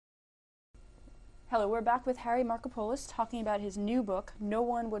Hello, we're back with Harry Markopolos talking about his new book, No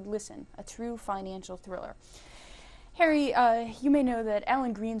One Would Listen, a true financial thriller. Harry, you may know that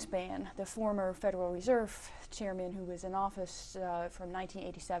Alan Greenspan, the former Federal Reserve chairman who was in office from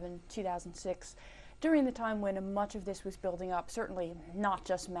 1987 to 2006, during the time when much of this was building up, certainly not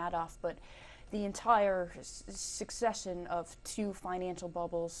just Madoff, but the entire succession of two financial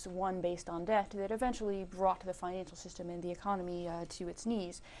bubbles, one based on debt, that eventually brought the financial system and the economy to its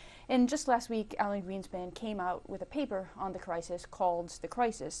knees. And just last week, Alan Greenspan came out with a paper on the crisis called The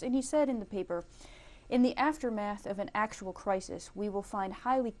Crisis, and he said in the paper, "In the aftermath of an actual crisis, we will find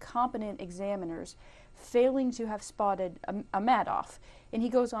highly competent examiners failing to have spotted a Madoff." And he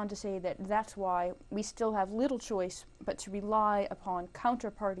goes on to say that that's why we still have little choice but to rely upon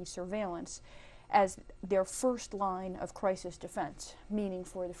counterparty surveillance as their first line of crisis defense, meaning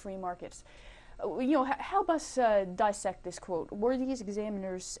for the free markets. Help us dissect this quote. Were these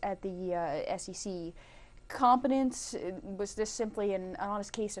examiners at the SEC competent? Was this simply an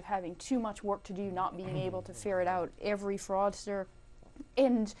honest case of having too much work to do, not being able to ferret out every fraudster?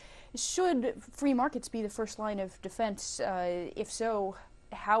 And should free markets be the first line of defense? If so,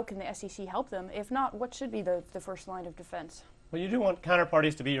 how can the SEC help them? If not, what should be the first line of defense? Well, you do want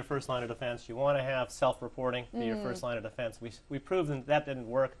counterparties to be your first line of defense. You want to have self-reporting be your first line of defense. We proved that didn't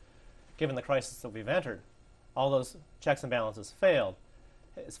work given the crisis that we've entered. All those checks and balances failed.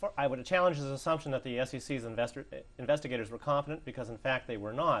 I would challenge his assumption that the SEC's investigators were competent, because in fact they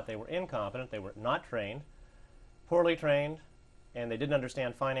were not. They were incompetent. They were not trained, poorly trained, and they didn't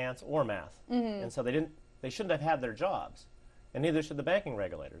understand finance or math. And so they shouldn't have had their jobs, and neither should the banking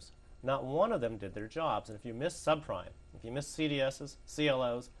regulators. Not one of them did their jobs. And if you miss subprime, if you miss CDSs,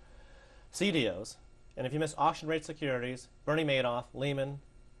 CLOs, CDOs, and if you miss auction rate securities, Bernie Madoff, Lehman,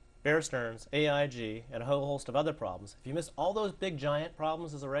 Bear Stearns, AIG, and a whole host of other problems, if you miss all those big giant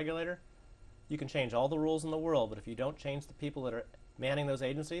problems as a regulator, you can change all the rules in the world, but if you don't change the people that are manning those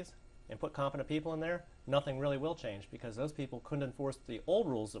agencies and put competent people in there, nothing really will change, because those people couldn't enforce the old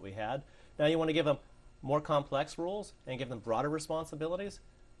rules that we had. Now you want to give them more complex rules and give them broader responsibilities.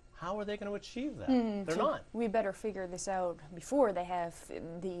 How are they going to achieve that? They're so not. We better figure this out before they have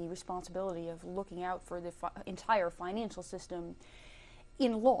the responsibility of looking out for the entire financial system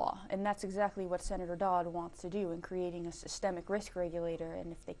in law, and that's exactly what Senator Dodd wants to do in creating a systemic risk regulator.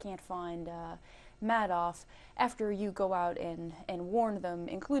 And if they can't find Madoff, after you go out and warn them,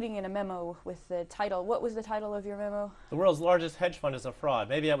 including in a memo with the title, what was the title of your memo? The world's largest hedge fund is a fraud.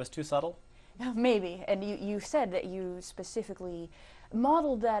 Maybe I was too subtle? Maybe, and you said that you specifically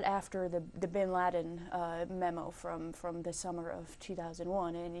modeled that after the Bin Laden memo from the summer of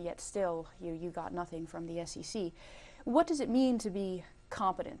 2001, and yet still you got nothing from the SEC. What does it mean to be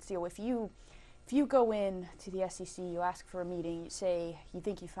competent? If you go in to the SEC, you ask for a meeting, you say you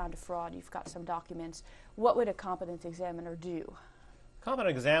think you found a fraud, you've got some documents, what would a competent examiner do? A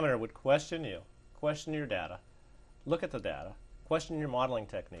competent examiner would question you, question your data, look at the data, question your modeling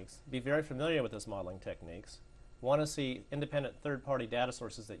techniques, be very familiar with those modeling techniques, want to see independent third-party data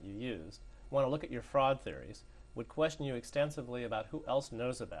sources that you used, want to look at your fraud theories, would question you extensively about who else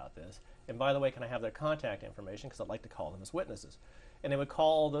knows about this, and by the way, can I have their contact information, because I'd like to call them as witnesses. And they would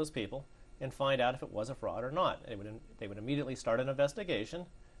call all those people and find out if it was a fraud or not. They would immediately start an investigation,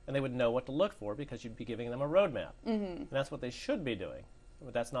 and they would know what to look for, because you'd be giving them a roadmap. And that's what they should be doing,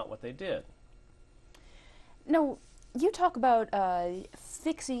 but that's not what they did. No, you talk about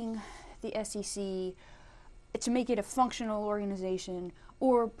fixing the SEC to make it a functional organization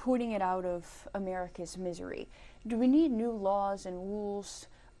or putting it out of America's misery. Do we need new laws and rules,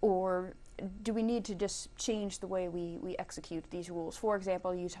 or do we need to just change the way we execute these rules? For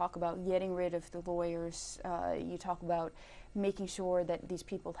example, you talk about getting rid of the lawyers. You talk about making sure that these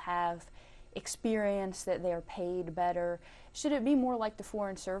people have experience, that they're paid better. Should it be more like the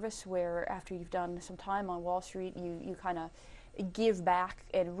Foreign Service, where after you've done some time on Wall Street, you kind of give back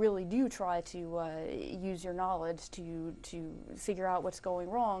and really do try to use your knowledge to figure out what's going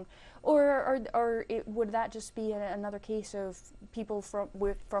wrong? Or would that just be another case of people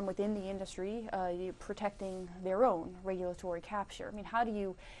from within the industry protecting their own regulatory capture? I mean, how do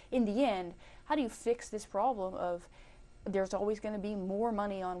you, in the end, how do you fix this problem of there's always going to be more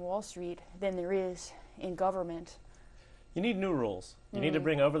money on Wall Street than there is in government? You need new rules. You need to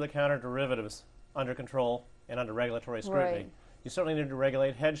bring over-the-counter derivatives under control and under regulatory scrutiny. Right. You certainly need to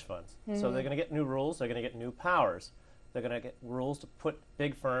regulate hedge funds. So they're going to get new rules. They're going to get new powers. They're going to get rules to put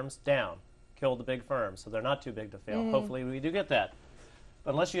big firms down, kill the big firms, so they're not too big to fail. Hopefully we do get that.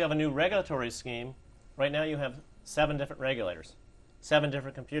 But unless you have a new regulatory scheme, right now you have 7 different regulators, 7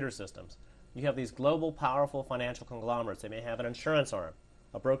 different computer systems. You have these global, powerful financial conglomerates. They may have an insurance arm,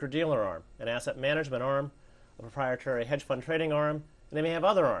 a broker-dealer arm, an asset management arm, a proprietary hedge fund trading arm, and they may have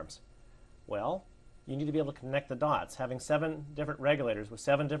other arms. Well, you need to be able to connect the dots. Having 7 different regulators with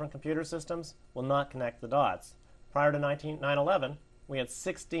 7 different computer systems will not connect the dots. Prior to 9/11, we had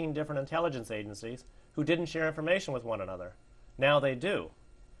 16 different intelligence agencies who didn't share information with one another. Now they do.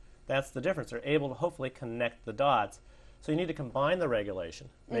 That's the difference. They're able to hopefully connect the dots. So you need to combine the regulation,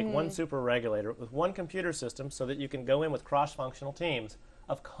 make one super regulator with one computer system so that you can go in with cross-functional teams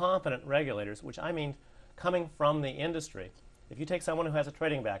of competent regulators, which I mean coming from the industry. If you take someone who has a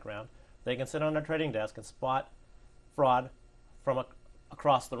trading background, they can sit on their trading desk and spot fraud from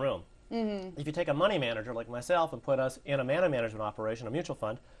across the room. If you take a money manager like myself and put us in a money management operation, a mutual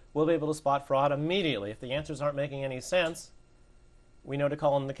fund, we'll be able to spot fraud immediately. If the answers aren't making any sense, we know to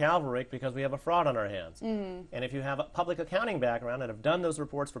call in the cavalry because we have a fraud on our hands. And if you have a public accounting background and have done those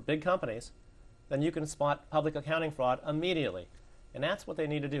reports for big companies, then you can spot public accounting fraud immediately. And that's what they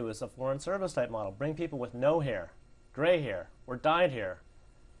need to do, is a foreign service type model. Bring people with no hair, gray hair, or dyed hair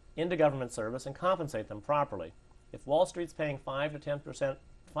into government service and compensate them properly. If Wall Street's paying 5 to 10%,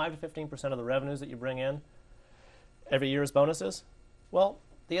 5 to 15% of the revenues that you bring in every year as bonuses, well,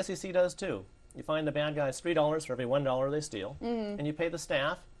 the SEC does too. You find the bad guys $3 for every $1 they steal, and you pay the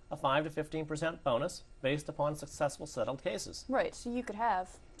staff a 5 to 15% bonus based upon successful settled cases. Right, so you could have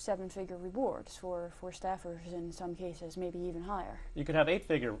 7-figure rewards for staffers in some cases, maybe even higher. You could have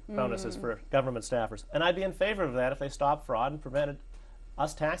 8-figure bonuses for government staffers. And I'd be in favor of that if they stopped fraud and prevented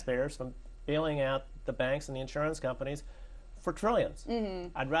us taxpayers from bailing out the banks and the insurance companies for trillions.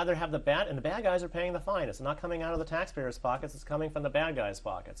 I'd rather have the bad guys are paying the fine. It's not coming out of the taxpayers' pockets, it's coming from the bad guys'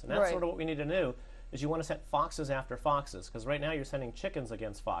 pockets. And that's sort of what we need to do, is you want to set foxes after foxes, because right now you're sending chickens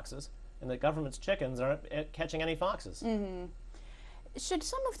against foxes, and the government's chickens aren't catching any foxes. Should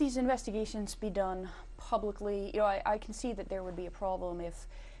some of these investigations be done publicly? You know, I can see that there would be a problem if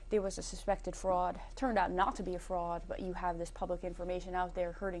there was a suspected fraud, turned out not to be a fraud, but you have this public information out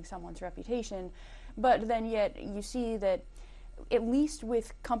there hurting someone's reputation. But then yet you see that at least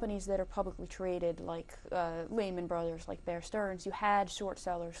with companies that are publicly traded, like Lehman Brothers, like Bear Stearns, you had short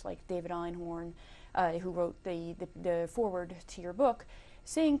sellers like David Einhorn, who wrote the foreword to your book,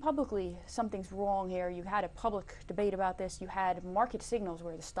 saying publicly something's wrong here. You had a public debate about this. You had market signals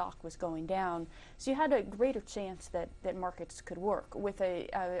where the stock was going down. So you had a greater chance that markets could work. With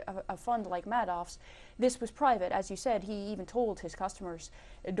a fund like Madoff's, this was private. As you said, he even told his customers,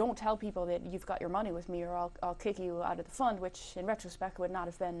 don't tell people that you've got your money with me or I'll kick you out of the fund, which in retrospect would not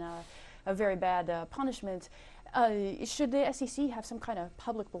have been a very bad punishment. Should the SEC have some kind of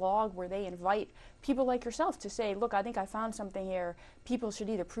public blog where they invite people like yourself to say, look, I think I found something here. People should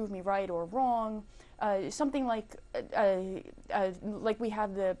either prove me right or wrong. Something like we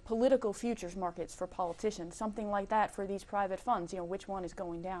have the political futures markets for politicians, something like that for these private funds. You know, which one is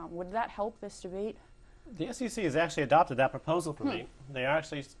going down? Would that help this debate? The SEC has actually adopted that proposal for me. They are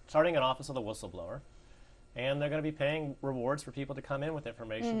actually starting an office of the whistleblower, and they're going to be paying rewards for people to come in with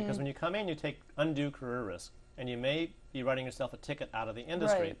information, because when you come in, you take undue career risk, and you may be writing yourself a ticket out of the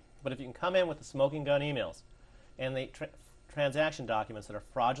industry. Right. But if you can come in with the smoking gun emails and the transaction documents that are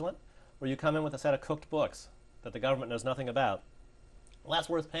fraudulent, or you come in with a set of cooked books that the government knows nothing about, well, that's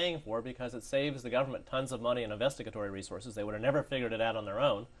worth paying for, because it saves the government tons of money in investigatory resources. They would have never figured it out on their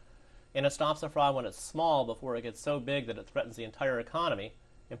own. And it stops the fraud when it's small before it gets so big that it threatens the entire economy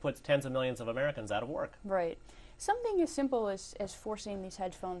and puts tens of millions of Americans out of work. Right. Something as simple as forcing these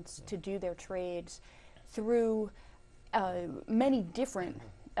hedge funds to do their trades through many different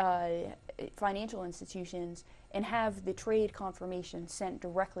financial institutions and have the trade confirmation sent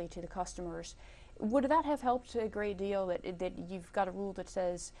directly to the customers. Would that have helped a great deal, that you've got a rule that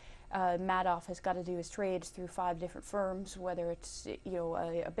says Madoff has got to do his trades through 5 different firms, whether it's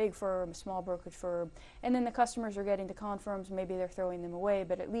a big firm, a small brokerage firm, and then the customers are getting the confirms, maybe they're throwing them away,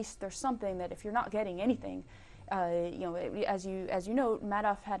 but at least there's something that if you're not getting anything, as you note,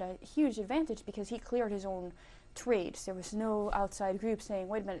 Madoff had a huge advantage because he cleared his own trades. There was no outside group saying,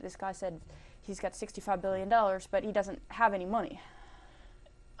 wait a minute, this guy said he's got $65 billion, but he doesn't have any money.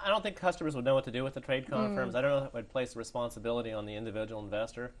 I don't think customers would know what to do with the trade confirms. I don't know if it would place the responsibility on the individual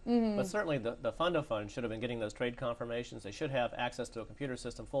investor. But certainly the fund of funds should have been getting those trade confirmations. They should have access to a computer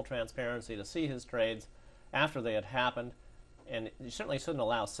system, full transparency, to see his trades after they had happened. And you certainly shouldn't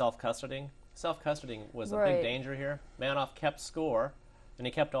allow self-custodying. Self-custodying was a big danger here. Madoff kept score, and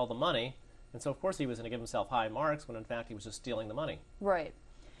he kept all the money. And so, of course, he was going to give himself high marks when, in fact, he was just stealing the money. Right.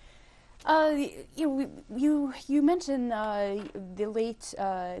 You mentioned the late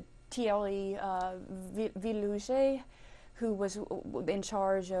Thierry Villouget, who was in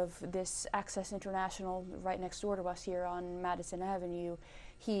charge of this Access International right next door to us here on Madison Avenue.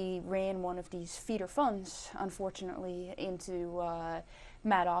 he ran one of these feeder funds, unfortunately, into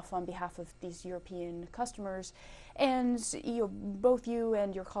Madoff on behalf of these European customers. And both you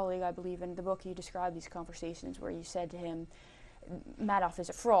and your colleague, I believe, in the book, you described these conversations where you said to him, Madoff is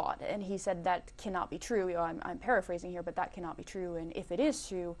a fraud, and he said that cannot be true. I'm paraphrasing here, but that cannot be true, and if it is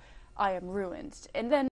true, I am ruined. And then